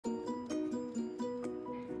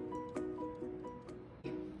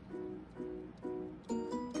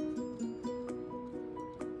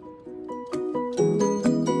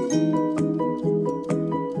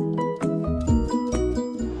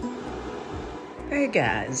Hey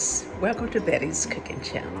guys, welcome to Betty's Cooking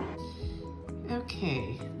Channel.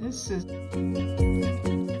 Okay, this is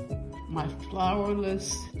my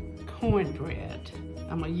flourless cornbread.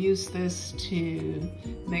 I'm gonna use this to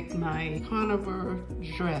make my carnivore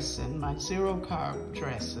dressing, my zero carb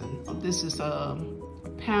dressing. This is a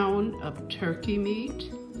pound of turkey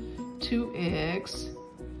meat, 2 eggs,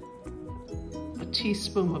 a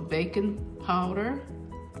teaspoon of baking powder,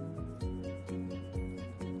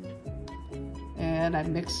 and I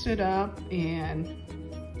mixed it up and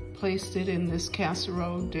placed it in this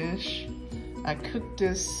casserole dish. I cooked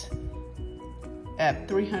this at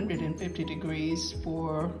 350 degrees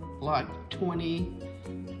for like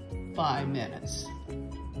 25 minutes.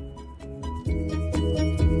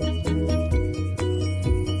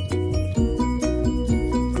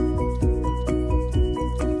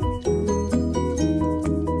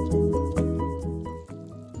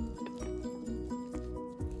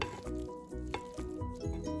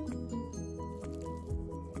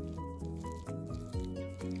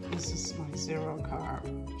 This is my zero carb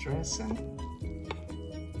dressing.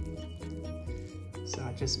 So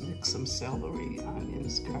I just mixed some celery,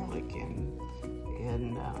 onions, garlic, and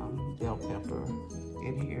bell pepper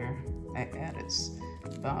in here. I added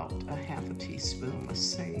about a half a teaspoon of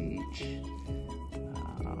sage,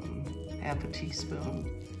 half a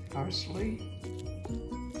teaspoon parsley,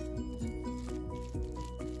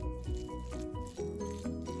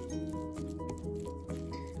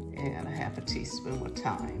 and a half a teaspoon of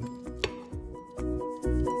thyme.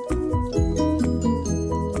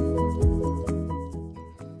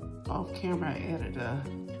 Off camera, I added a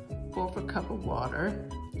 1/4 cup of water,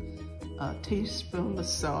 a teaspoon of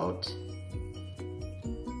salt,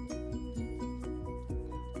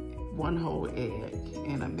 1 whole egg,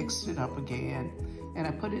 and I mixed it up again, and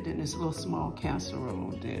I put it in this little small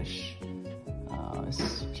casserole dish.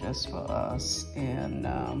 It's just for us, and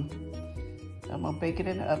I'm gonna bake it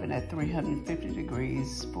in the oven at 350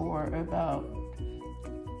 degrees for about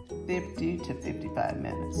 50 to 55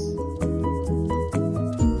 minutes.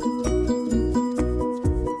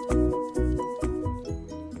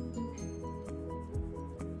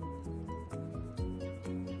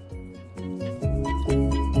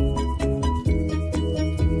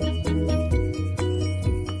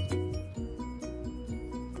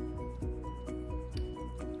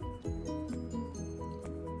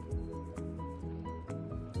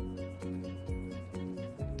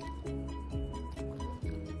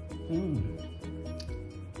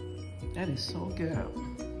 That is so good.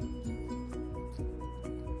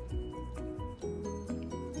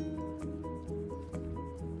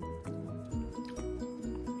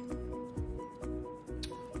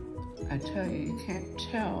 I tell you, you can't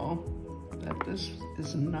tell that this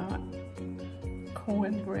is not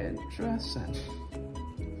cornbread dressing.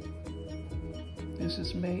 This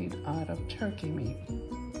is made out of turkey meat.